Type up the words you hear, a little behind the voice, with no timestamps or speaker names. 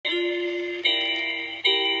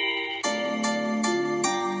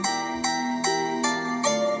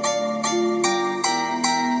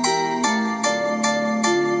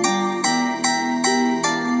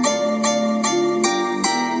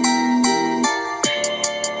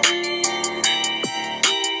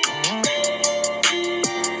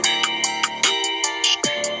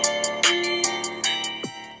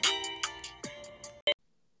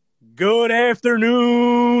Good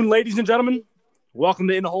afternoon, ladies and gentlemen. Welcome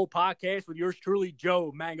to In the Hole podcast with yours truly,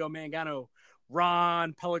 Joe Mango Mangano,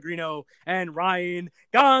 Ron Pellegrino, and Ryan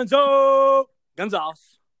Gonzalez.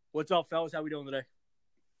 What's up, fellas? How we doing today?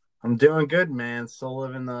 I'm doing good, man. Still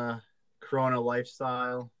living the Corona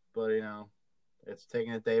lifestyle, but it's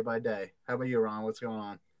taking it day by day. How about you, Ron? What's going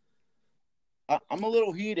on? I'm a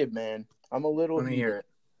little heated, man. Let me hear it.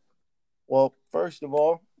 Well, first of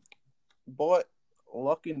all, bought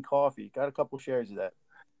Luckin Coffee. Got a couple shares of that.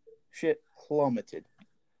 Shit plummeted.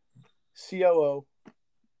 COO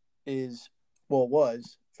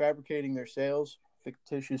was fabricating their sales,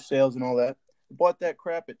 fictitious sales and all that. Bought that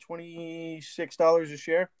crap at $26 a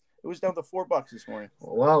share. It was down to $4 this morning.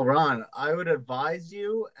 Well, Ron, I would advise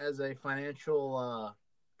you as a financial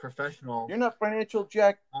professional. You're not financial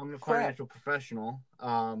jack. I'm a financial professional.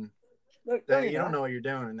 You don't know what you're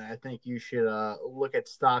doing, and I think you should look at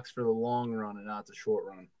stocks for the long run and not the short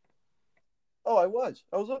run. Oh, I was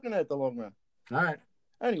looking at the long run. All right.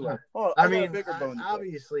 Anyway, I mean, a bigger bone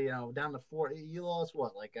obviously, down to 40, you lost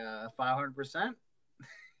what, like 500%?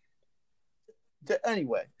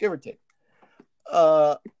 Anyway, give or take.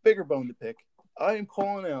 Bigger bone to pick. I am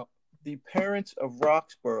calling out the parents of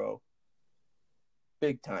Roxborough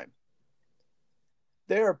big time.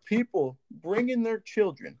 There are people bringing their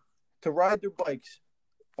children to ride their bikes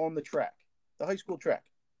on the track, the high school track.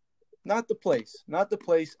 Not the place.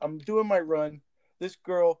 I'm doing my run. This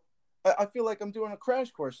girl, I feel like I'm doing a crash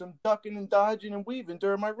course. I'm ducking and dodging and weaving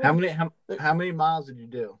during my run. How many miles did you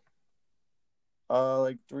do?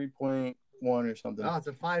 Like 3.1 or something. Oh, it's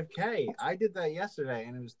a 5K. I did that yesterday,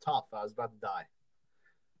 and it was tough. I was about to die.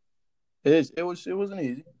 It is. It wasn't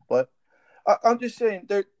easy, but I'm just saying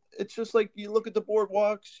it's just like you look at the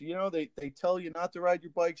boardwalks, they tell you not to ride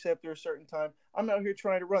your bikes after a certain time. I'm out here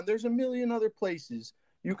trying to run. There's a million other places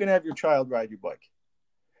you can have your child ride your bike.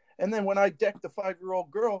 And then when I decked the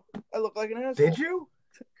 5-year-old girl, I look like an asshole. Did you?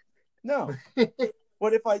 No.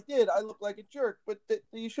 But if I did, I look like a jerk. But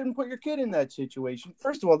you shouldn't put your kid in that situation.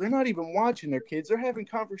 First of all, they're not even watching their kids. They're having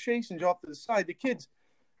conversations off to the side. The kids,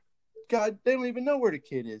 God, they don't even know where the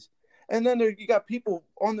kid is. And then you got people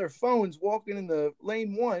on their phones walking in the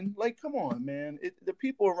lane 1. Like, come on, man. The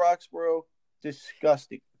people of Roxborough,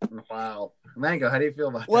 disgusting. Wow. Mango, how do you feel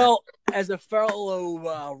about that? Well, as a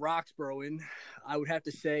fellow Roxboroughan, I would have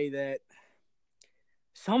to say that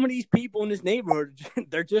some of these people in this neighborhood,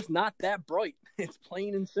 they're just not that bright. It's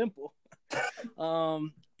plain and simple.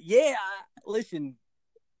 Listen,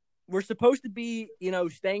 we're supposed to be,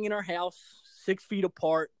 staying in our house 6 feet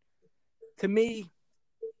apart. To me,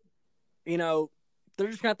 they're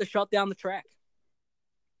just going to have to shut down the track.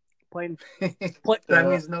 That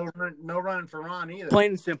means no running for Ron either.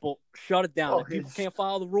 Plain and simple, shut it down. If people can't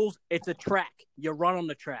follow the rules, it's a track. You run on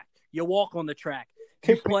the track. You walk on the track.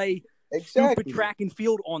 You play stupid track and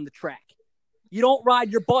field on the track. You don't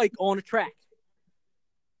ride your bike on a track.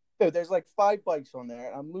 Dude, there's like 5 bikes on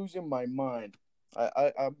there. I'm losing my mind.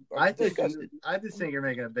 I just think you're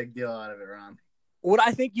making a big deal out of it, Ron. What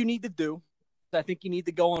I think you need to do, I think you need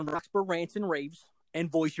to go on Roxborough Rants and Raves and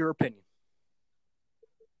voice your opinion.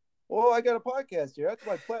 Well, I got a podcast here. That's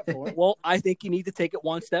my platform. Well, I think you need to take it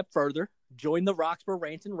one step further. Join the Roxborough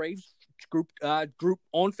Rants and Raves group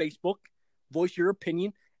on Facebook. Voice your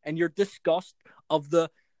opinion and your disgust of the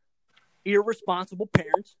irresponsible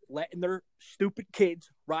parents letting their stupid kids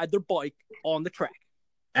ride their bike on the track.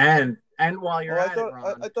 And while you're at it,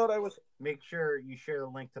 Ron, I thought I was. Make sure you share the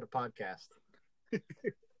link to the podcast.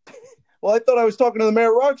 Well, I thought I was talking to the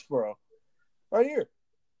mayor of Roxborough. Right here.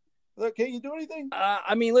 Can't you do anything?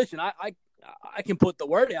 Listen, I can put the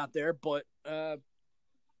word out there, but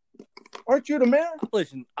aren't you the mayor?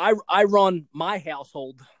 Listen, I run my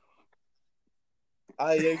household.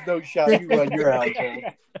 There's no shot you run your household.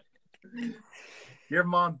 Your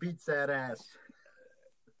mom beats that ass.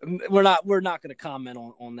 We're not going to comment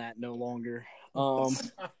on that no longer. I'm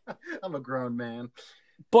a grown man.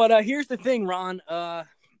 But here's the thing, Ron.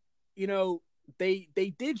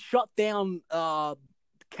 They did shut down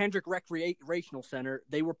Kendrick Recreational Center.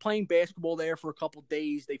 They were playing basketball there for a couple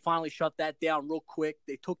days. They finally shut that down real quick.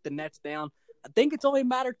 They took the nets down. I think it's only a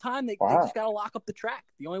matter of time. They just got to lock up the track.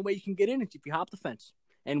 The only way you can get in is if you hop the fence.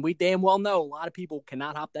 And we damn well know a lot of people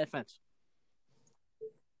cannot hop that fence.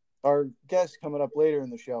 Our guest coming up later in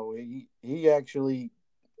the show, he actually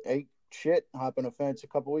ate shit hopping a fence a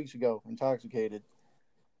couple weeks ago, intoxicated.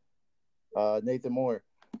 Nathan Moore.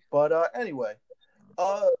 But anyway,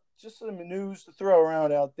 just some news to throw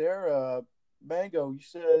around out there. Mango, you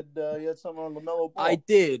said you had something on LaMelo Ball. I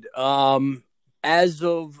did. As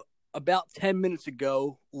of about 10 minutes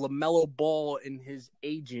ago, LaMelo Ball and his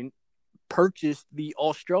agent purchased the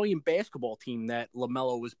Australian basketball team that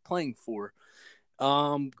LaMelo was playing for.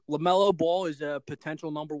 LaMelo Ball is a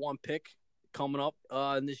potential number 1 pick coming up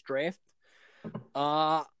in this draft.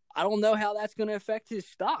 I don't know how that's going to affect his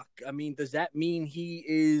stock. I mean, does that mean he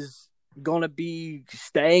is going to be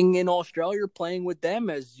staying in Australia, playing with them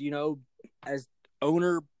as, as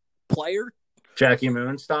owner player? Jackie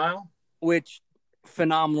Moon style? Which,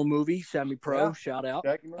 phenomenal movie, semi-pro, Yeah. shout out.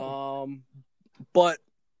 Jackie Moon. But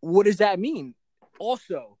what does that mean?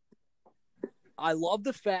 Also, I love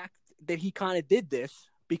the fact that he kind of did this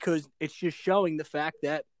because it's just showing the fact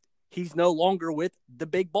that he's no longer with the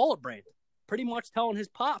big baller brand. Pretty much telling his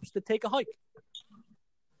pops to take a hike.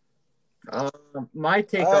 My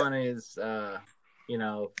take on it is, the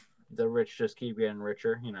rich just keep getting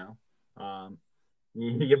richer.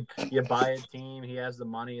 You buy a team. He has the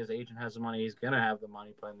money. His agent has the money. He's gonna have the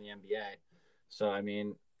money playing the NBA. So I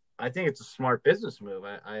mean, I think it's a smart business move.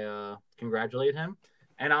 I congratulate him.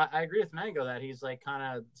 And I agree with Mango that he's like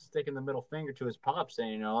kind of sticking the middle finger to his pops,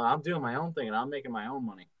 saying, I'm doing my own thing and I'm making my own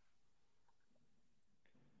money.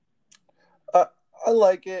 I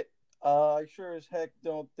like it. I sure as heck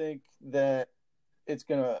don't think that it's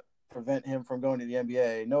going to prevent him from going to the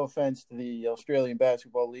NBA. No offense to the Australian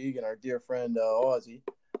Basketball League and our dear friend Aussie,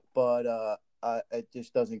 but it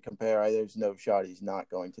just doesn't compare. There's no shot he's not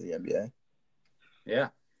going to the NBA. Yeah.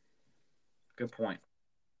 Good point.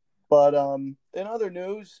 But in other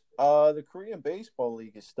news, the Korean Baseball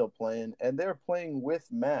League is still playing, and they're playing with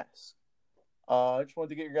masks. I just wanted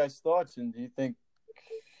to get your guys' thoughts. And do you think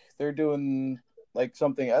they're doing like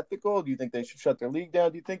something ethical? Do you think they should shut their league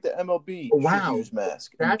down? Do you think the MLB should use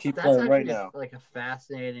masks? That's playing right actually now. Like a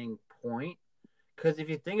fascinating point. Because if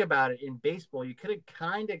you think about it, in baseball, you could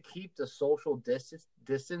kind of keep the social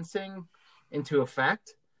distancing into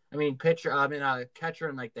effect. I mean, catcher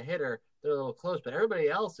and like the hitter, they're a little close, but everybody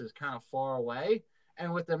else is kind of far away.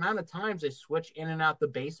 And with the amount of times they switch in and out the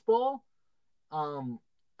baseball,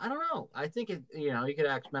 I don't know. I think you could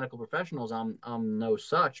ask medical professionals. I'm no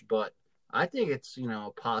such, but I think it's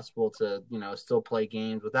possible to still play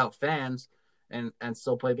games without fans and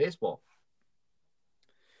still play baseball.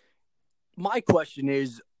 My question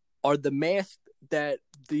is, are the masks that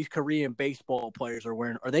these Korean baseball players are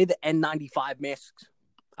wearing, are they the N95 masks?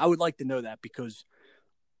 I would like to know that, because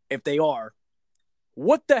if they are,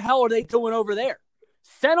 what the hell are they doing over there?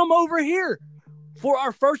 Send them over here for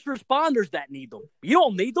our first responders that need them. You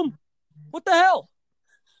don't need them. What the hell?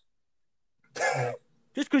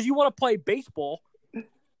 Just because you want to play baseball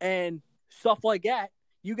and stuff like that,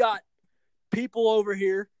 you got people over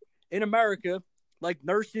here in America, like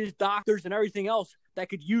nurses, doctors, and everything else, that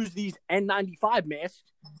could use these N95 masks.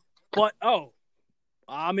 But,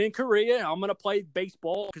 I'm in Korea, and I'm going to play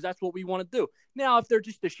baseball because that's what we want to do. Now, if they're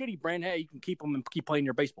just a shitty brand, hey, you can keep them and keep playing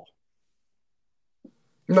your baseball.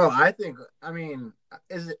 No,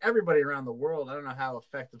 is it everybody around the world? I don't know how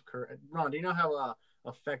effective Korea. Ron, do you know how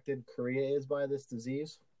affected Korea is by this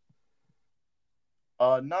disease?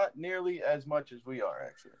 Not nearly as much as we are,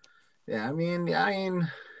 actually. Yeah, I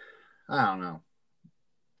don't know.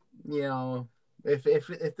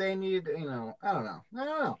 If they need, I don't know.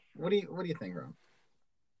 What do you think, Ron?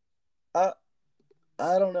 I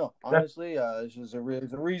don't know. Honestly, it's just a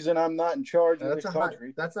reason I'm not in charge of the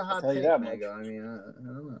country. That's a hot take, Mango. I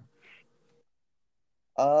don't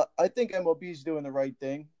know. I think MLB's doing the right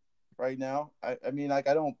thing right now. I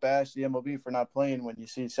don't bash the MLB for not playing when you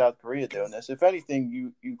see South Korea doing this. If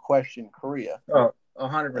anything, you question Korea. Oh,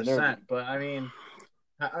 100%. But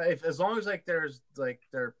as long as there's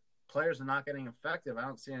their players are not getting effective, I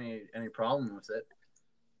don't see any problem with it.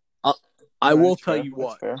 I will tell you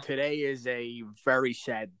what, today is a very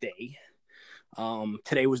sad day.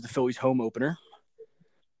 Today was the Phillies home opener.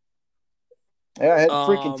 Yeah, I had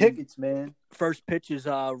freaking tickets, man. First pitch is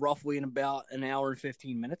roughly in about an hour and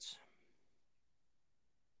 15 minutes.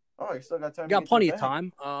 Oh, you still got time. Got plenty of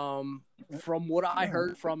time. From what I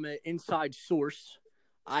heard from an inside source,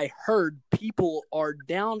 I heard people are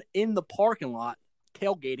down in the parking lot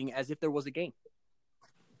tailgating as if there was a game.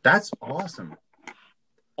 That's awesome.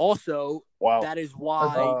 Also, wow. That is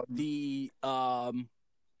why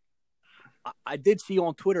I did see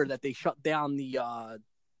on Twitter that they shut down the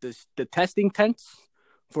testing tents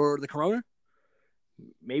for the corona.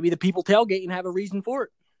 Maybe the people tailgating have a reason for it.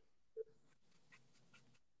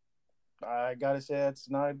 I gotta say that's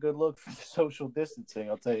not a good look for the social distancing.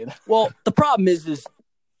 I'll tell you that. Well, the problem is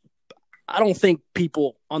I don't think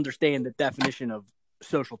people understand the definition of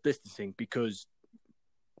social distancing because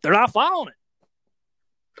they're not following it.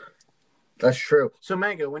 That's true. So,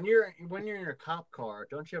 Mango, when you're in your cop car,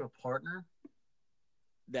 don't you have a partner?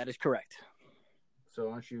 That is correct. So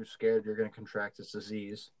aren't you scared you're going to contract this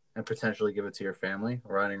disease and potentially give it to your family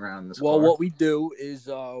riding around in this Well, car? what we do is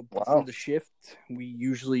before the shift, we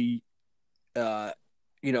usually,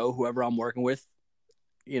 whoever I'm working with,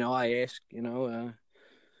 I ask,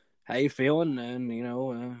 how you feeling,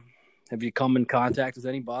 and have you come in contact with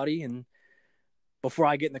anybody? And before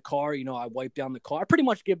I get in the car, I wipe down the car. I pretty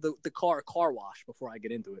much give the car a car wash before I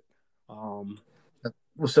get into it.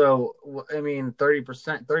 So, I mean,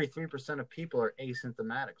 30%, 33% of people are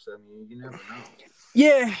asymptomatic. So, I mean, you never know.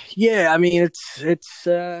 Yeah. I mean, it's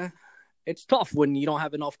tough when you don't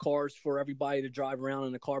have enough cars for everybody to drive around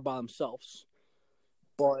in a car by themselves.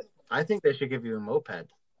 But I think they should give you a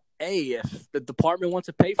moped. Hey, if the department wants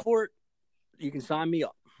to pay for it, you can sign me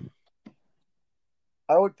up.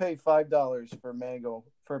 I would pay $5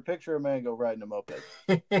 for a picture of Mango riding a moped.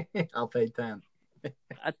 I'll pay 10.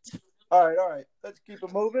 All right. Let's keep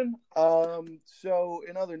it moving. So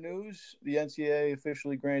in other news, the NCAA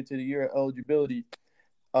officially granted a year of eligibility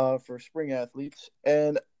for spring athletes,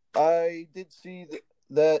 and I did see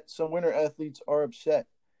that some winter athletes are upset,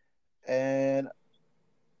 and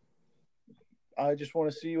I just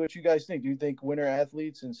want to see what you guys think. Do you think winter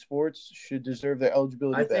athletes in sports should deserve their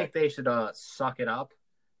eligibility back? I think they should suck it up.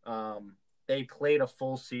 They played a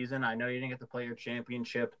full season. I know you didn't get to play your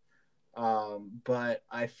championship, but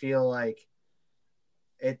I feel like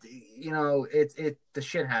the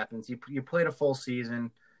shit happens. You played a full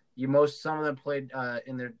season. Some of them played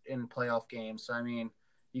in playoff games. So I mean,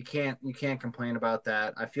 you can't complain about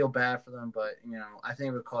that. I feel bad for them, but I think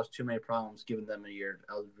it would cause too many problems giving them a year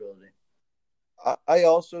of eligibility. I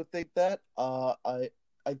also think that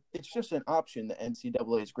it's just an option the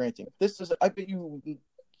NCAA is granting. I bet you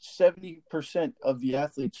 70% of the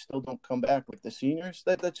athletes still don't come back, like the seniors.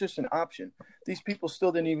 That's just an option. These people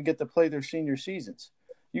still didn't even get to play their senior seasons.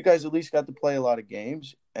 You guys at least got to play a lot of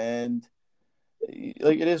games, and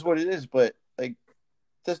like it is what it is. But like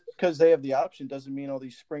just because they have the option doesn't mean all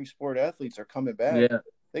these spring sport athletes are coming back. Yeah,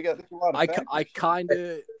 they got a lot of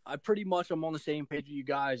factors. I pretty much am on the same page with you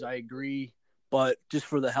guys. I agree, but just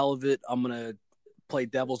for the hell of it, I'm gonna play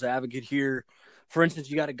devil's advocate here. For instance,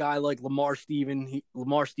 you got a guy like Lamar Stevens.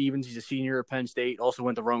 He's a senior at Penn State. Also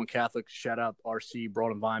went to Roman Catholic. Shout out RC,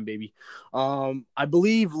 Broad and Vine, baby. I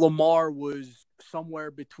believe Lamar was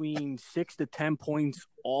somewhere between 6 to 10 points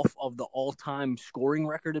off of the all-time scoring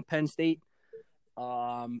record in Penn State.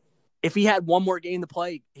 If he had one more game to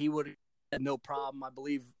play, he would have had no problem.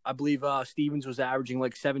 I believe Stevens was averaging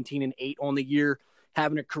like 17 and 8 on the year,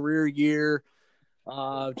 having a career year.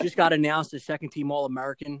 Just got announced as second-team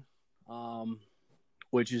All-American.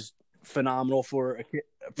 Which is phenomenal for a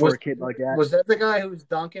kid like that. Was that the guy who was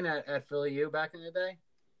dunking at Philly U back in the day?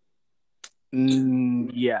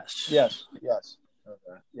 Yes. Okay.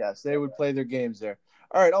 Yes, they would play their games there.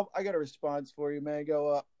 All right, I got a response for you,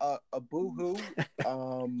 Mango. A boo-hoo.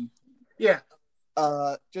 Yeah.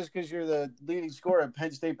 Just because you're the leading scorer at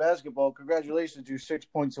Penn State basketball, congratulations, you're 6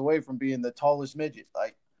 points away from being the tallest midget.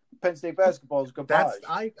 Like, Penn State basketball is good.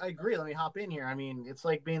 I agree. Let me hop in here. I mean, it's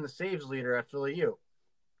like being the saves leader at Philly U.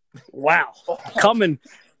 Wow, coming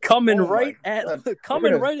right at Luke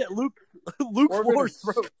Moore's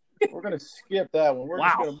throat. We're gonna skip that one. We're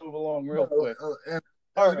just gonna move along real quick. That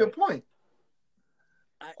was a good point.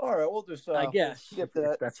 All right, we'll just I guess skip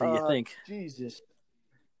that. That's what you think. Jesus.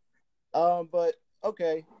 But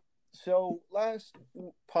okay. So last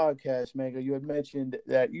podcast, Mango, you had mentioned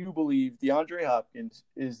that you believe DeAndre Hopkins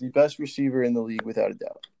is the best receiver in the league without a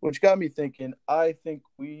doubt, which got me thinking. I think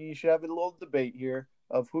we should have a little debate here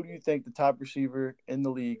of who do you think the top receiver in the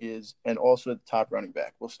league is, and also the top running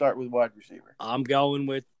back. We'll start with wide receiver. I'm going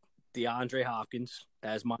with DeAndre Hopkins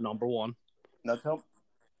as my number one. Now tell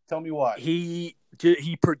me why. He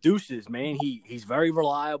produces, man. He's very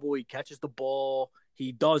reliable. He catches the ball.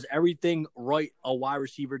 He does everything right a wide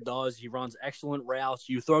receiver does. He runs excellent routes.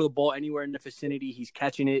 You throw the ball anywhere in the vicinity, he's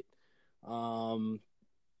catching it. I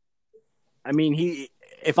mean,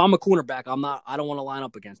 if I'm a cornerback, I don't want to line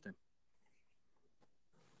up against him.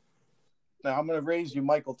 Now I'm going to raise you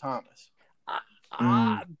Michael Thomas.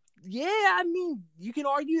 Yeah, I mean, you can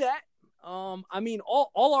argue that. I mean,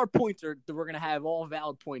 all our points we're going to have all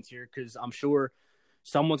valid points here because I'm sure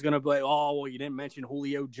someone's going to be like, oh, well, you didn't mention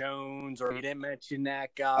Julio Jones or you didn't mention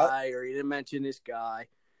that guy or you didn't mention this guy.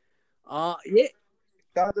 Yeah.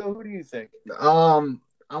 Gonzo, who do you think? I'm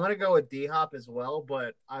going to go with D-Hop as well,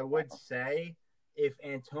 but I would say if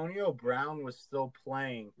Antonio Brown was still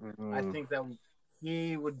playing, I think that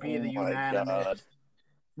he would be the unanimous. God.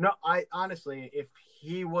 No, honestly, if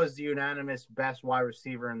he was the unanimous best wide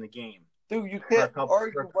receiver in the game. Dude, you can't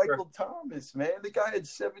argue Michael Thomas, man. The guy had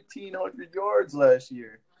 1,700 yards last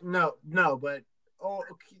year. No, but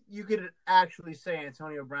you could actually say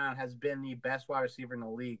Antonio Brown has been the best wide receiver in the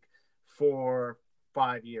league for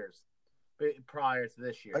 5 years prior to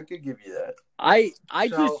this year. I could give you that.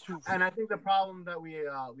 And I think the problem that we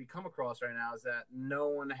come across right now is that no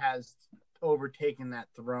one has overtaken that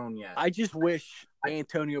throne yet. I just wish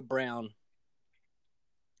Antonio Brown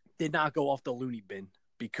did not go off the loony bin,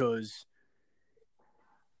 because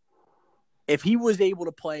if he was able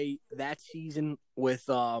to play that season with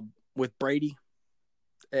Brady,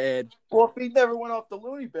 well, if he never went off the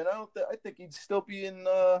loony bin, I think he'd still be in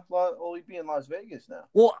he'd be in Las Vegas now.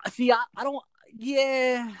 Well, see, I don't.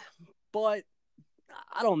 Yeah, but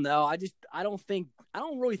I don't know. I don't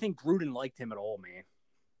really think Gruden liked him at all, man.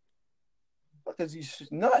 Because he's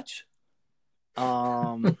nuts.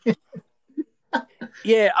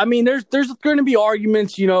 Yeah, I mean, there's going to be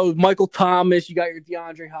arguments. You know, Michael Thomas. You got your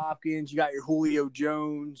DeAndre Hopkins. You got your Julio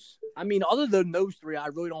Jones. I mean, other than those three, I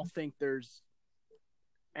really don't think there's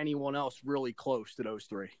anyone else really close to those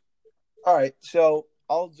three. All right, so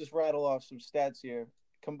I'll just rattle off some stats here.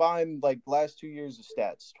 Combine last 2 years of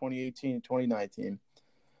stats, 2018 and 2019.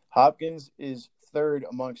 Hopkins is third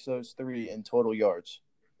amongst those three in total yards.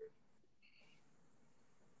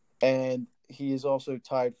 And he is also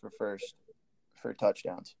tied for first for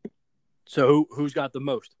touchdowns. So who's got the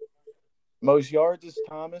most? Most yards is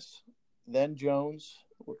Thomas, then Jones,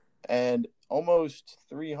 and almost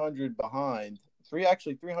 300 behind.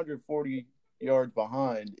 340 yards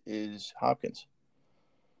behind is Hopkins.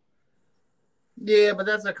 Yeah, but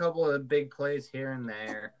that's a couple of big plays here and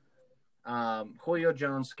there. Julio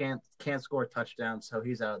Jones can't score touchdowns, so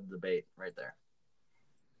he's out of the debate right there.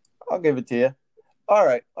 I'll give it to you. All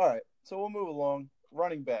right. So we'll move along.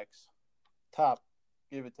 Running backs. Top.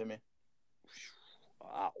 Give it to me.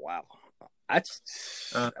 Wow.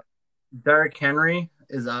 That's Derrick Henry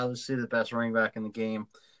is obviously the best running back in the game.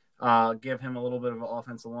 Give him a little bit of an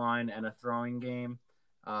offensive line and a throwing game.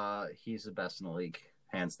 He's the best in the league,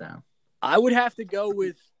 hands down. I would have to go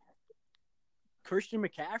with Christian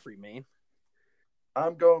McCaffrey, man.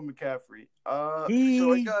 I'm going McCaffrey.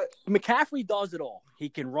 McCaffrey does it all. He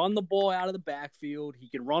can run the ball out of the backfield. He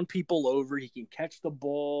can run people over. He can catch the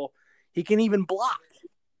ball. He can even block.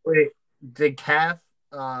 Wait, did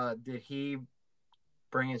he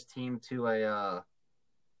bring his team to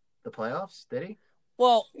the playoffs? Did he?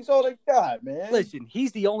 Well, he's all they got, man. Listen,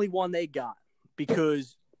 he's the only one they got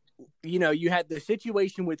because, you know, you had the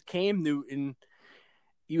situation with Cam Newton.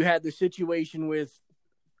 You had the situation with,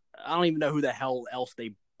 I don't even know who the hell else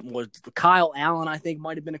they was. Kyle Allen, I think,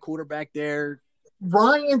 might have been a quarterback there.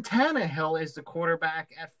 Ryan Tannehill is the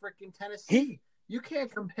quarterback at freaking Tennessee. You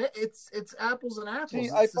can't compare. It's apples and apples. See,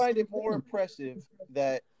 I find it more impressive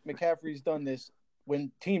that McCaffrey's done this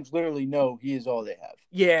when teams literally know he is all they have.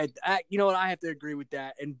 Yeah, you know what? I have to agree with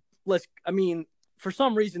that. And for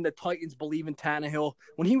some reason, the Titans believe in Tannehill.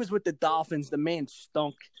 When he was with the Dolphins, the man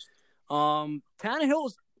stunk.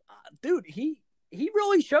 Tannehill's, dude, he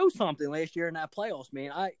really showed something last year in that playoffs,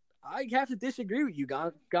 man. I have to disagree with you,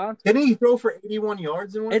 Gon. Didn't he throw for 81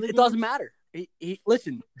 yards in one of the games? It doesn't matter.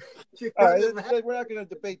 Listen. All right, we're not going to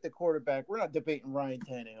debate the quarterback. We're not debating Ryan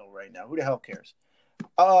Tannehill right now. Who the hell cares?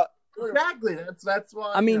 Exactly. That's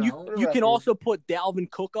why. I mean, you can also put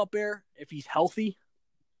Dalvin Cook up there if he's healthy.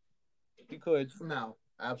 You could. No,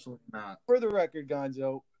 absolutely not. For the record,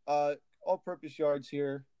 Gonzo, all-purpose yards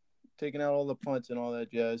here, taking out all the punts and all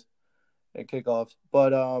that jazz and kickoffs.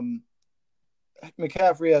 But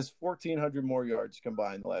McCaffrey has 1,400 more yards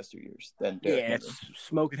combined the last 2 years than Derrick Henry. It's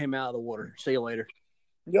smoking him out of the water. See you later.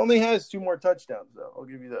 He only has 2 more touchdowns, though. I'll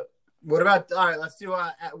give you that. What about? All right, let's do.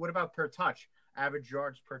 What about per touch? Average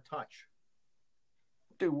yards per touch.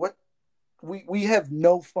 Dude, what? We have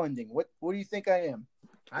no funding. What do you think I am?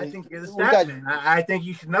 I think you're the stat man. I think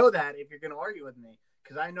you should know that if you're going to argue with me,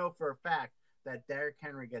 because I know for a fact that Derrick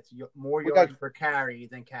Henry gets more yards per carry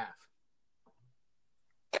than Calf.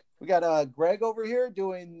 We got Greg over here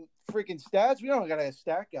doing freaking stats. We don't got a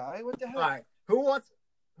stat guy. What the hell? All right, who wants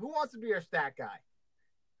to be our stat guy?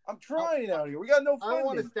 I'm trying out here. We got no funding. I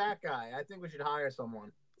want a stat guy. I think we should hire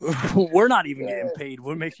someone. We're not even getting paid.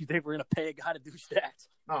 What makes you think we're going to pay a guy to do stats?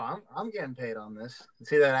 Oh, I'm getting paid on this.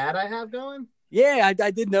 See that ad I have going? Yeah,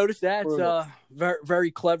 I did notice that. It's very, very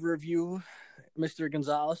clever of you, Mr.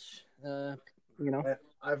 Gonzalez. You know,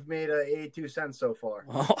 I've made 82 cents so far.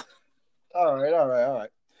 Oh. All right.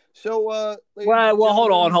 So, well,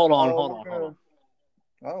 hold on. Oh,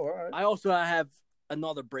 all right. I also have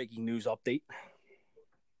another breaking news update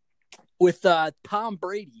with Tom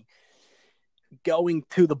Brady going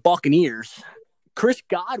to the Buccaneers. Chris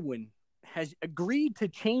Godwin has agreed to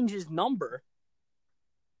change his number,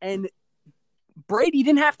 and Brady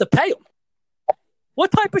didn't have to pay him. What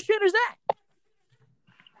type of shit is that?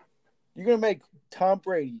 You're gonna make Tom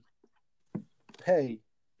Brady pay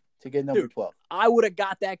to get number 12. I would have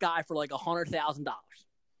got that guy for like $100,000.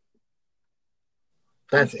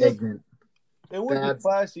 That's ignorant. It would be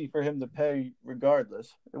classy for him to pay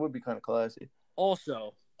regardless. It would be kind of classy.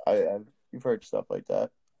 Also, you've heard stuff like that.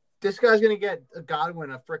 This guy's gonna get Godwin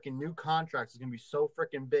a freaking new contract. It's gonna be so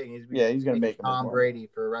freaking big. He's gonna make Tom Brady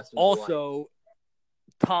for the rest of his life. Also,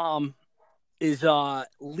 Tom is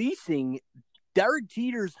leasing Derek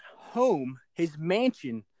Jeter's home, his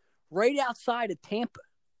mansion, right outside of Tampa.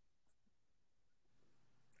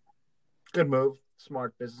 Good move.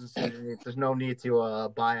 Smart business decision. There's no need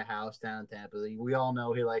to buy a house down in Tampa. We all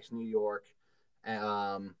know he likes New York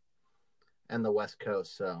and the West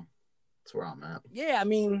Coast, so that's where I'm at. Yeah, I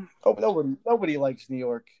mean... nobody likes New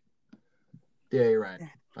York. Yeah, you're right.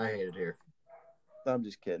 I hate it here. I'm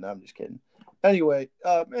just kidding. Anyway,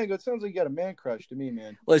 Mango, it sounds like you got a man crush to me,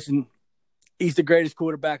 man. Listen, he's the greatest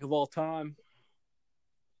quarterback of all time.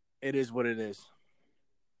 It is what it is.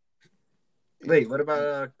 Wait, what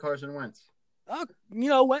about Carson Wentz?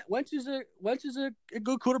 Wentz is a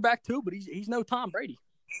good quarterback too, but he's no Tom Brady.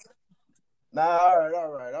 Nah,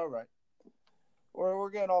 all right.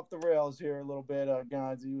 We're getting off the rails here a little bit,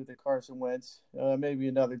 Gonzi, with the Carson Wentz. Maybe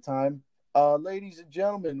another time. Ladies and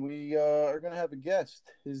gentlemen, we are going to have a guest.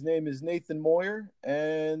 His name is Nathan Moyer,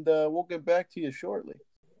 and we'll get back to you shortly.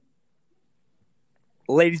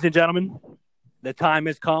 Ladies and gentlemen, the time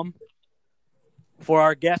has come for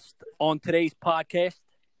our guest on today's podcast,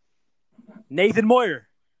 Nathan Moyer.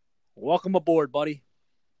 Welcome aboard, buddy.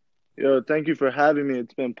 Yo, thank you for having me.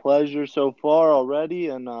 It's been a pleasure so far already,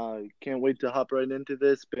 and can't wait to hop right into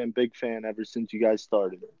this. Been a big fan ever since you guys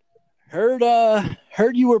started. Heard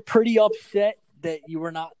you were pretty upset that you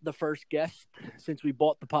were not the first guest since we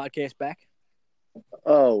bought the podcast back.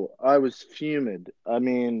 Oh, I was fuming. I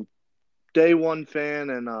mean, day one fan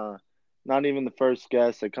and not even the first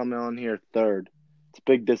guest. I come on here third. It's a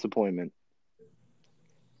big disappointment.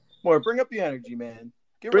 Moyer, bring up the energy, man.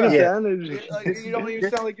 Bring up the energy. You don't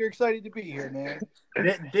even sound like you're excited to be here, man.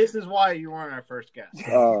 This is why you weren't our first guest.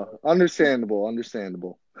 Understandable.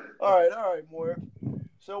 All right, Moyer.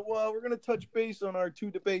 So we're going to touch base on our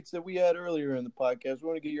two debates that we had earlier in the podcast. We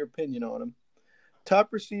want to get your opinion on them. Top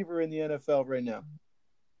receiver in the NFL right now.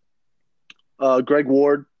 Greg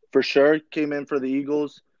Ward, for sure. Came in for the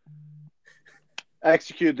Eagles.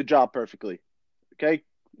 Executed the job perfectly. Okay?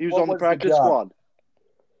 He was on the practice squad.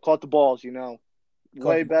 Caught the balls,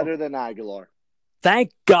 way better than Aguilar.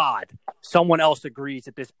 Thank God someone else agrees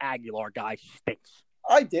that this Aguilar guy stinks.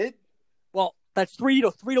 I did. Well, that's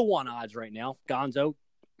 3-1 odds right now. Gonzo,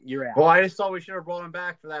 you're out. Well, I just thought we should have brought him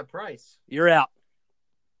back for that price. You're out.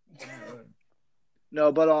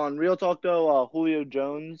 No, but on Real Talk, though, Julio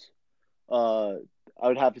Jones, I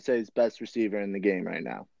would have to say is best receiver in the game right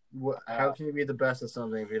now. How can you be the best at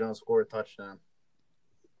something if you don't score a touchdown?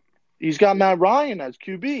 He's got Matt Ryan as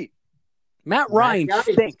QB. Matt Ryan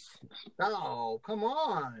stinks. Oh, come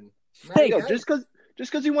on. Stinks. Just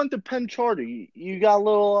because he went to Penn Charter, you got a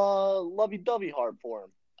little lovey-dovey heart for him.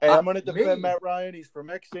 Hey, I'm going to defend Matt Ryan. He's from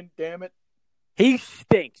Exton, damn it. He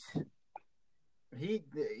stinks.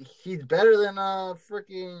 He's better than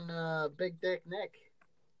freaking Big Dick Nick.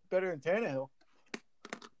 Better than Tannehill.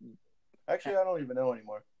 Actually, I don't even know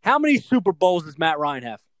anymore. How many Super Bowls does Matt Ryan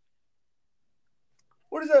have?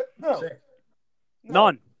 What is that? No.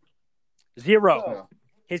 None. 0. No.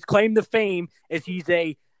 His claim to fame is he's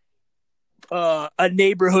a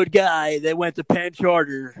neighborhood guy that went to Penn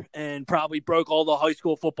Charter and probably broke all the high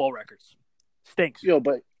school football records. Stinks.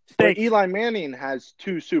 But Eli Manning has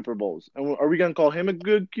 2 Super Bowls. And are we going to call him a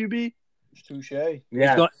good QB? Touche.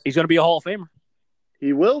 Yeah. He's going to be a Hall of Famer.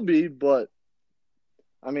 He will be, but,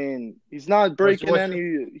 I mean, he's not breaking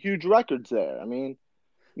any huge records there. I mean,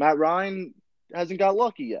 Matt Ryan hasn't got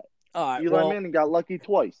lucky yet. All right, Eli Manning got lucky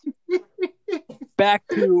twice. Back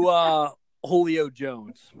to Julio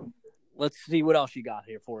Jones. Let's see what else you got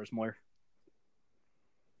here for us, Moyer.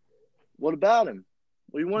 What about him?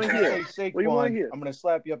 What do you want to hear? Saquon, what do you want to hear? I'm going to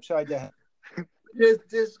slap you upside the head.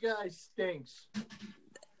 This guy stinks.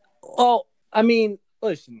 Well, I mean,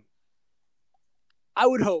 listen. I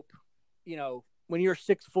would hope, when you're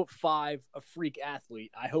 6'5", a freak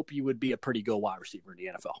athlete, I hope you would be a pretty good wide receiver in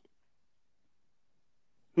the NFL.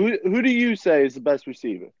 Who do you say is the best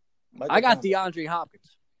receiver? I got DeAndre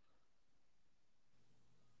Hopkins.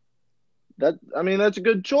 That's a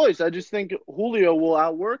good choice. I just think Julio will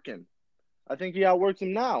outwork him. I think he outworks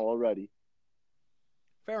him now already.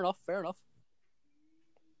 Fair enough.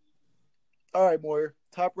 All right, Moyer.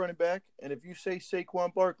 Top running back. And if you say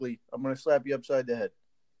Saquon Barkley, I'm going to slap you upside the head.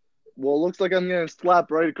 Well, it looks like I'm getting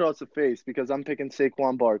slapped right across the face because I'm picking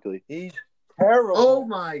Saquon Barkley. He's terrible. Oh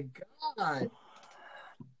my God.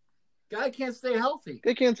 Guy can't stay healthy.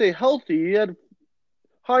 They can't say healthy. He had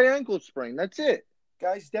high ankle sprain. That's it.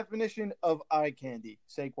 Guy's definition of eye candy,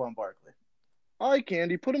 Saquon Barkley. Eye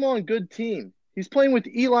candy. Put him on a good team. He's playing with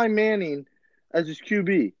Eli Manning as his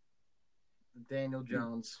QB. Daniel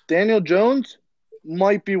Jones. Daniel Jones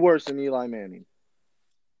might be worse than Eli Manning.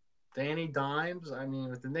 Danny Dimes. I mean,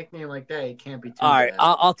 with a nickname like that, he can't be too All right, bad.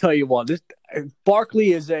 I'll tell you what. This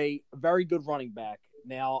Barkley is a very good running back.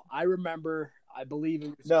 Now, I remember, I believe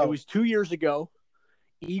it was 2 years ago,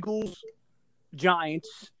 Eagles,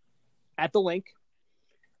 Giants at the Link.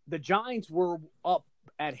 The Giants were up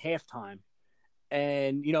at halftime,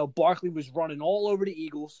 and, Barkley was running all over the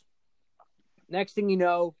Eagles. Next thing you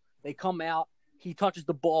know, they come out. He touches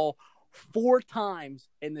the ball 4 times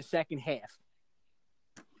in the second half.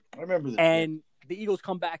 I remember this. And the Eagles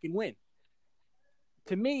come back and win.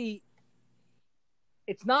 To me,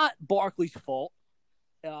 it's not Barkley's fault.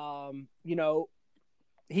 He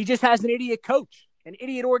just has an idiot coach, an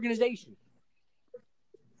idiot organization.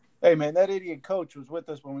 Hey, man, that idiot coach was with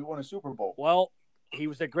us when we won a Super Bowl. Well, he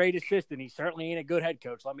was a great assistant. He certainly ain't a good head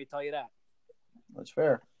coach, let me tell you that. That's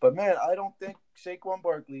fair. But, man, I don't think Saquon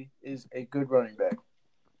Barkley is a good running back.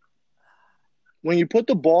 When you put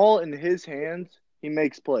the ball in his hands, he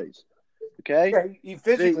makes plays. Okay? Yeah, he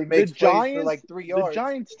physically makes plays for like 3 yards. The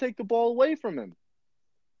Giants take the ball away from him.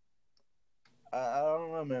 I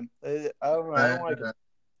don't know, man. I don't know. I don't like it.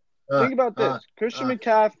 Think about this. Christian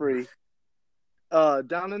McCaffrey,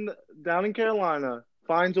 down in Carolina,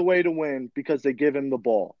 finds a way to win because they give him the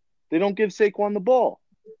ball. They don't give Saquon the ball.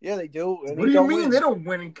 Yeah, they do. What do you mean they don't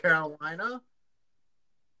win in Carolina?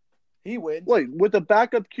 He wins. Wait, with a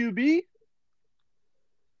backup QB?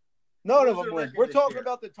 None of them win. We're talking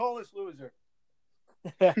about the tallest loser.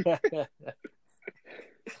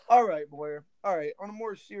 All right, Boyer. All right. On a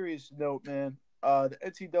more serious note, man, the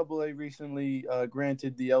NCAA recently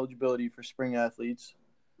granted the eligibility for spring athletes.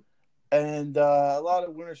 And a lot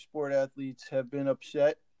of winter sport athletes have been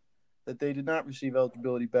upset that they did not receive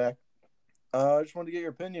eligibility back. I just wanted to get your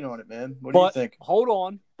opinion on it, man. What do you think? Hold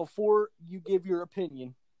on. Before you give your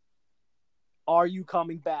opinion, are you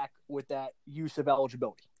coming back with that use of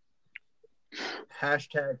eligibility?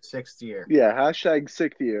 Hashtag sixth year. Yeah, hashtag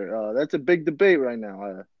sixth year. That's a big debate right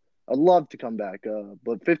now. I'd love to come back,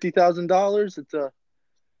 but $50,000, it's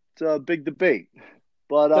a big debate.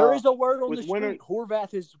 But there is a word on the street.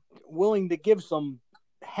 Horvath is willing to give some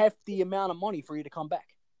hefty amount of money for you to come back.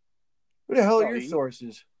 Who the hell are your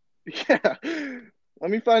sources? Yeah,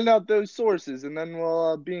 let me find out those sources, and then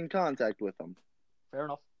we'll be in contact with them. Fair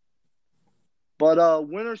enough. But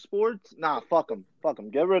winter sports, fuck them.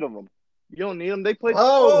 Get rid of them. You don't need them. They played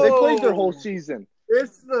their whole season.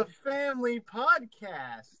 It's the family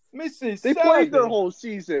podcast. They played their whole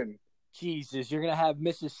season. Jesus, you're going to have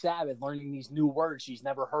Mrs. Sabbath learning these new words she's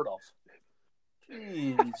never heard of.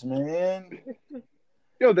 Jeez, man.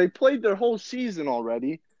 They played their whole season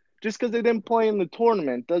already. Just because they didn't play in the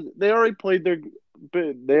tournament, they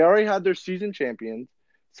already had their season champions.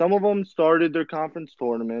 Some of them started their conference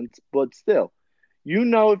tournaments, but still,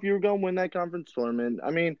 if you were going to win that conference tournament,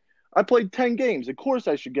 I mean, I played 10 games. Of course,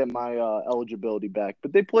 I should get my eligibility back.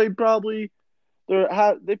 But they played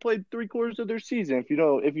they played 3/4 of their season.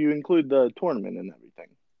 If you include the tournament and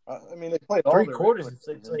everything. I mean, they played all 3/4.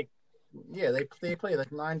 It's like, yeah, they played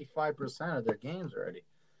like 95% of their games already.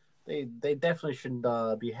 They definitely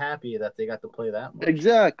shouldn't be happy that they got to play that much.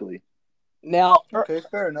 Exactly. Now, okay,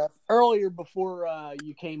 fair enough. Earlier, before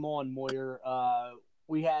you came on, Moyer,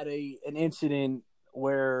 we had an incident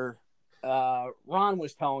where Ron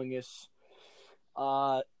was telling us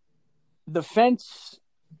the fence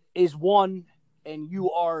is 1 and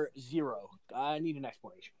you are 0. I need an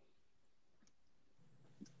explanation.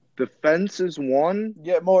 The fence is 1?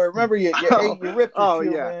 Yeah, Moyer. Remember you ripped the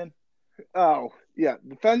shoe, man. Oh, yeah.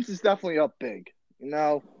 The fence is definitely up big.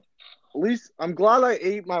 At least I'm glad I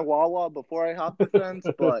ate my Wawa before I hopped the fence,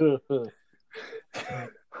 but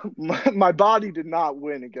my body did not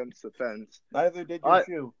win against the fence. Neither did your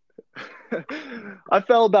shoe. I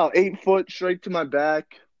fell about 8 foot straight to my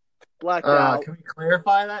back. Blacked out. Can we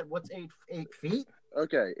clarify that? What's 8 feet?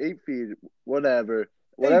 Okay, 8 feet. Whatever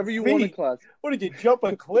you want to class. What did you jump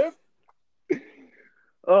a cliff?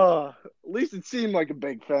 At least it seemed like a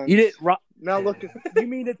big fence. You did. Now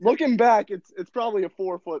looking back, it's probably a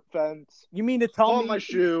 4-foot fence. You mean to tell me my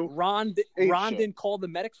shoe? Ron didn't call the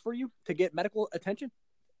medics for you to get medical attention?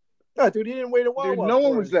 No, dude, he didn't wait a while. Dude, no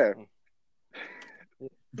one was there.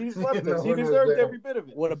 He just left us. He deserved every bit of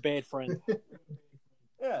it. What a bad friend.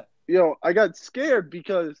 Yeah. I got scared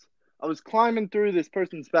because I was climbing through this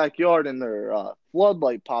person's backyard and their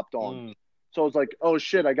floodlight popped on. So I was like, oh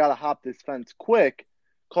shit, I gotta hop this fence quick.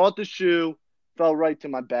 Caught the shoe, fell right to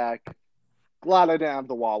my back. Glad I didn't have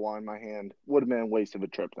the Wawa in my hand. Would have been a waste of a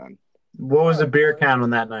trip then. What was the beer count on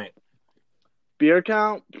that night? Beer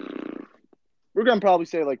count? We're gonna probably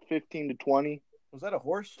say like 15 to 20. Was that a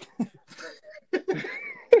horse?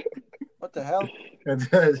 What the hell? Is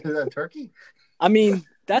that a turkey? I mean,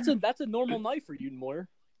 that's a normal night for you, Moyer.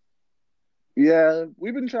 Yeah,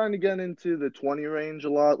 we've been trying to get into the 20 range a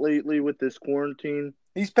lot lately with this quarantine.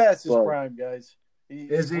 He's past his Well, prime, guys.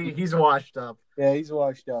 Is he? He's washed up. Yeah, he's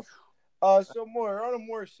washed up. So more on a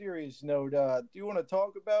more serious note, do you want to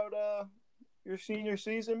talk about your senior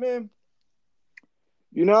season, man?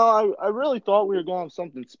 You know, I really thought we were going to have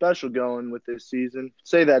something special going with this season.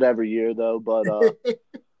 Say that every year, though, but I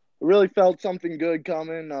really felt something good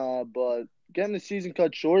coming. But getting the season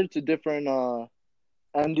cut short, it's a different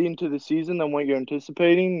ending to the season than what you're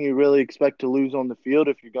anticipating. You really expect to lose on the field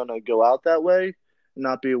if you're going to go out that way and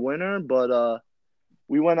not be a winner. But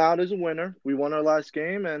we went out as a winner. We won our last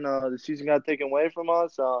game, and the season got taken away from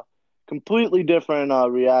us. Completely different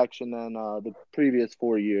reaction than the previous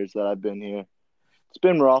 4 years that I've been here. It's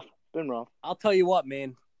been rough. I'll tell you what,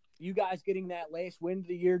 man. You guys getting that last win of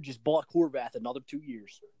the year just bought Horvath another 2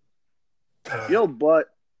 years. Yo, but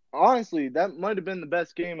honestly, that might have been the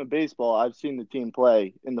best game of baseball I've seen the team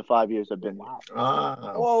play in the 5 years I've been here.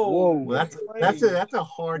 Whoa. That's a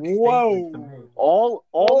hard Whoa. statement to make. All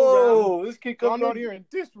around. This kid comes out here and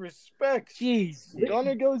disrespects. Jeez.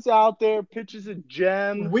 Gunnar goes out there, pitches a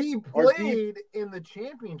gem. We played in the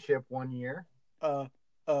championship one year.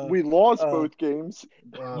 We lost both games.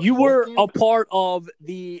 You were a part of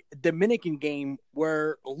the Dominican game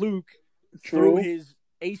where Luke threw his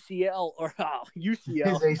ACL or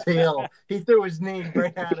UCL. His ACL. He threw his knee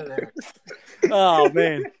right out of there. Oh,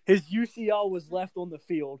 man. His UCL was left on the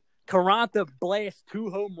field. Carranza blasts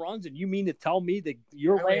 2 home runs, and you mean to tell me that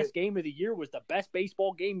your last game of the year was the best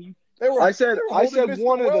baseball game you – I said Mr.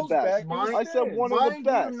 one of the Wells best. back. I said one of the Mind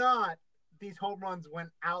best. you not, these home runs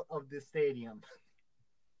went out of the stadium.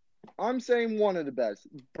 I'm saying one of the best.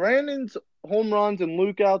 Brandon's home runs and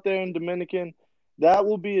Luke out there in Dominican, that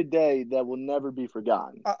will be a day that will never be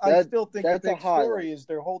forgotten. I still think the that's a big highlight. story is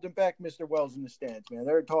they're holding back Mr. Wells in the stands, man.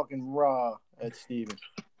 They're talking raw at Steven.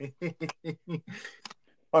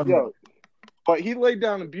 Yo, but he laid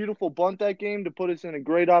down a beautiful bunt that game to put us in a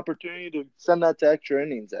great opportunity to send that to extra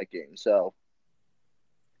innings that game. So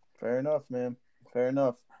Fair enough, man. Fair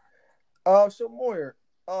enough. So Moyer,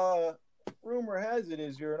 rumor has it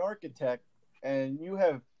is you're an architect and you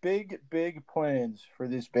have big plans for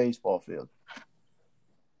this baseball field.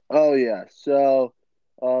 Oh, yeah. So,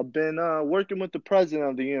 been working with the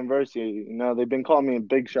president of the university. You know, they've been calling me a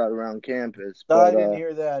big shot around campus. No, But, I didn't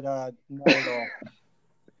hear that. Not at all.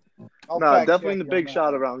 I'll no, fact definitely check the you big on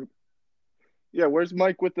shot that. around. Yeah, where's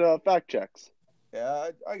Mike with the fact checks? Yeah,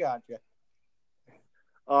 I got you.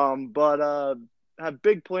 But have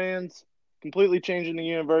big plans, completely changing the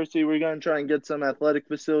university. We're going to try and get some athletic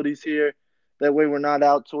facilities here. That way we're not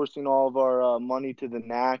outsourcing all of our money to the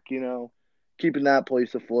NAC, you know, keeping that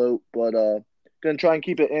place afloat. But going to try and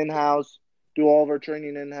keep it in-house, do all of our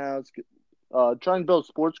training in-house, try and build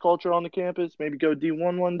sports culture on the campus, maybe go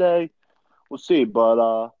D1 one day. We'll see,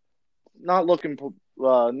 but not looking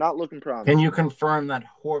promising. Can you confirm that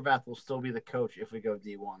Horvath will still be the coach if we go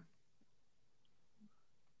D1?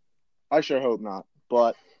 I sure hope not.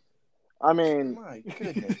 But, I mean, My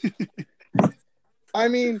goodness. I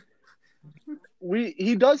mean,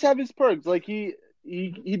 he does have his perks. Like, he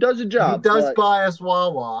does a job. He does but buy us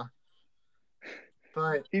Wawa,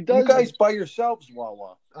 but He does. You guys by yourselves,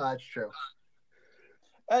 Wawa. that's true.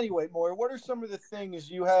 Anyway, Moyer, what are some of the things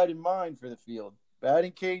you had in mind for the field?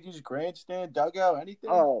 Batting cages, grandstand, dugout, anything?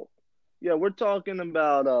 Oh, yeah, we're talking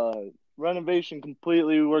about renovation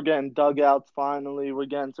completely. We're getting dugouts finally. We're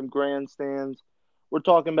getting some grandstands. We're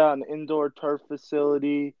talking about an indoor turf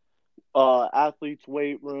facility, athletes'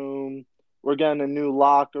 weight room. We're getting a new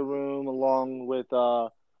locker room along with a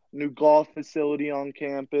new golf facility on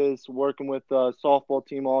campus. Working with the softball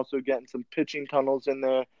team, also getting some pitching tunnels in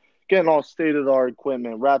there. Getting all state-of-the-art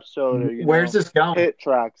equipment, Rapsoda. Where's this going? Hit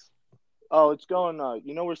tracks. Oh, it's going.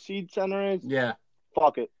 You know where Seed Center is? Yeah.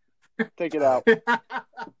 Fuck it. Take it out.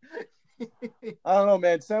 I don't know,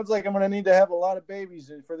 man. It sounds like I'm going to need to have a lot of babies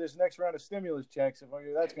for this next round of stimulus checks if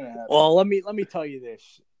that's going to happen. Well, let me tell you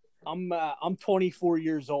this. I'm 24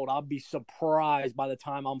 years old. I'll be surprised by the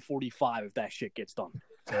time I'm 45 if that shit gets done.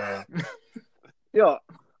 Yeah,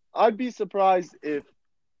 I'd be surprised if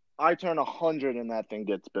I turn 100 and that thing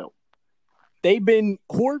gets built.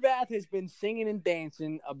 Horvath has been singing and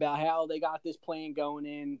dancing about how they got this plan going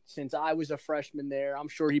in since I was a freshman there. I'm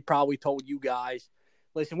sure he probably told you guys,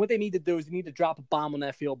 listen, what they need to do is they need to drop a bomb on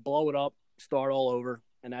that field, blow it up, start all over,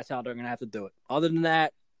 and that's how they're going to have to do it. Other than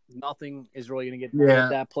that, nothing is really going to get done at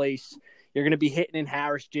that place. You're going to be hitting in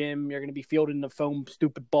Harris Gym. You're going to be fielding the foam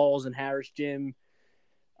stupid balls in Harris Gym.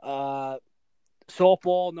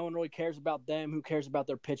 Softball, no one really cares about them. Who cares about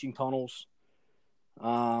their pitching tunnels?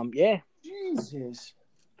 Yeah. Jesus.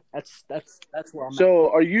 That's where I'm at.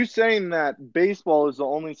 So, are you saying that baseball is the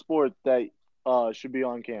only sport that should be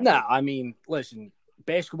on campus? No, I mean, listen,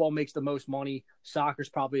 basketball makes the most money. Soccer's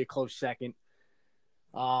probably a close second.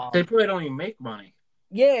 They probably don't even make money.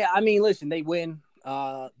 Yeah, I mean, listen, they win.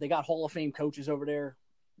 They got Hall of Fame coaches over there.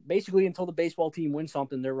 Basically, until the baseball team wins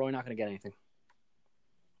something, they're really not going to get anything.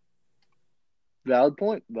 Valid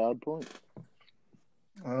point. I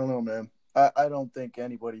don't know, man. I don't think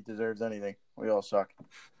anybody deserves anything. We all suck.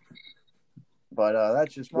 But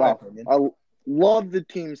that's just my opinion. I love the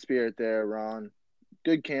team spirit there, Ron.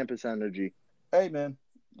 Good campus energy. Hey, man.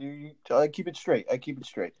 I keep it straight.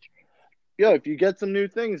 Yeah, if you get some new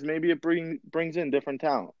things, maybe it brings in different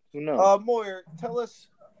talent. Who knows? Moyer, tell us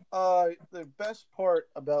the best part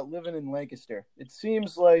about living in Lancaster. It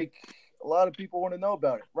seems like a lot of people want to know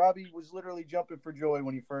about it. Robbie was literally jumping for joy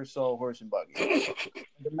when he first saw a horse and buggy.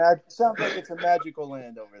 It sounds like it's a magical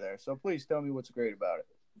land over there. So please tell me what's great about it.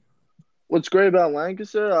 What's great about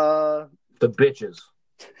Lancaster? The bitches.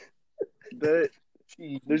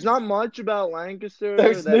 There's not much about Lancaster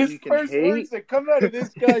There's that you can first hate. words that come out of this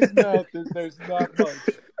guy's mouth is there's not much.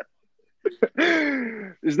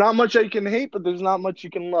 There's not much I can hate, but there's not much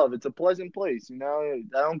you can love. It's a pleasant place, you know.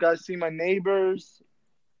 I don't got to see my neighbors.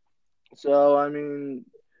 So, I mean,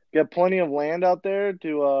 get plenty of land out there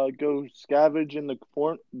to go scavenge in the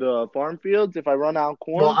farm fields. If I run out of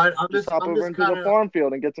corn, I'm just hop over into the farm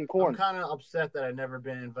field and get some corn. I'm kind of upset that I've never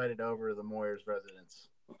been invited over to the Moyers' residence.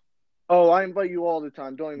 Oh, I invite you all the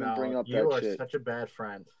time. Don't even bring up that shit. You are such a bad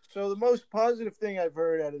friend. So the most positive thing I've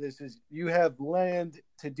heard out of this is you have land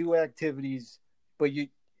to do activities, but you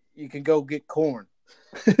can go get corn.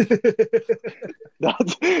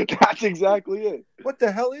 That's exactly it. What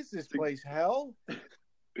the hell is this place? Hell?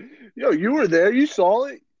 Yo, you were there. You saw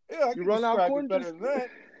it. Yeah, I can run out corn better than that.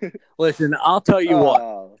 Listen, I'll tell you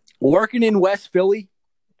what. Working in West Philly,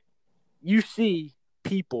 you see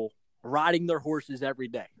people riding their horses every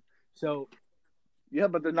day. So yeah,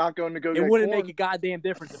 but they're not going to go. It wouldn't make a goddamn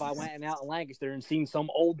difference if I went out in Lancaster and seen some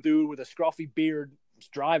old dude with a scruffy beard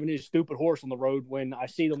driving his stupid horse on the road when I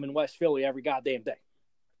see them in West Philly every goddamn day.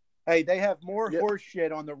 Hey, they have more horse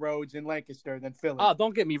shit on the roads in Lancaster than Philly. Oh,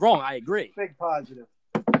 don't get me wrong. I agree. Big positive.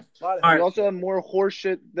 We also have more horse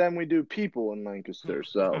shit than we do people in Lancaster.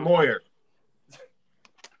 So Moyer,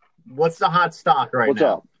 what's the hot stock right now? What's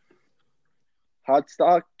up? Hot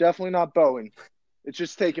stock? Definitely not Bowen. It's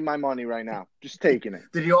just taking my money right now. Just taking it.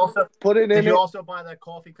 Did you also put it in? Did you also buy that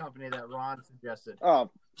coffee company that Ron suggested?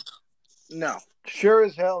 Oh, no. Sure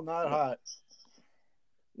as hell not hot.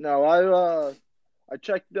 No, I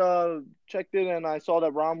checked it and I saw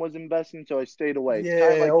that Ron was investing, so I stayed away. Yeah, it's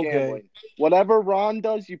kind of like okay. gambling. Whatever Ron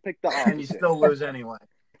does, you pick the opposite. And you still lose anyway.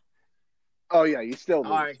 Oh yeah, you still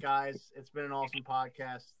lose. All right, guys. It's been an awesome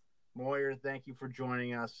podcast. Moyer, thank you for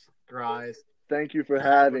joining us, guys. Thank you for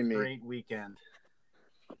having me. Great weekend.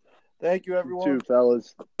 Thank you, everyone. You too,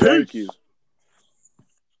 fellas. Thank you.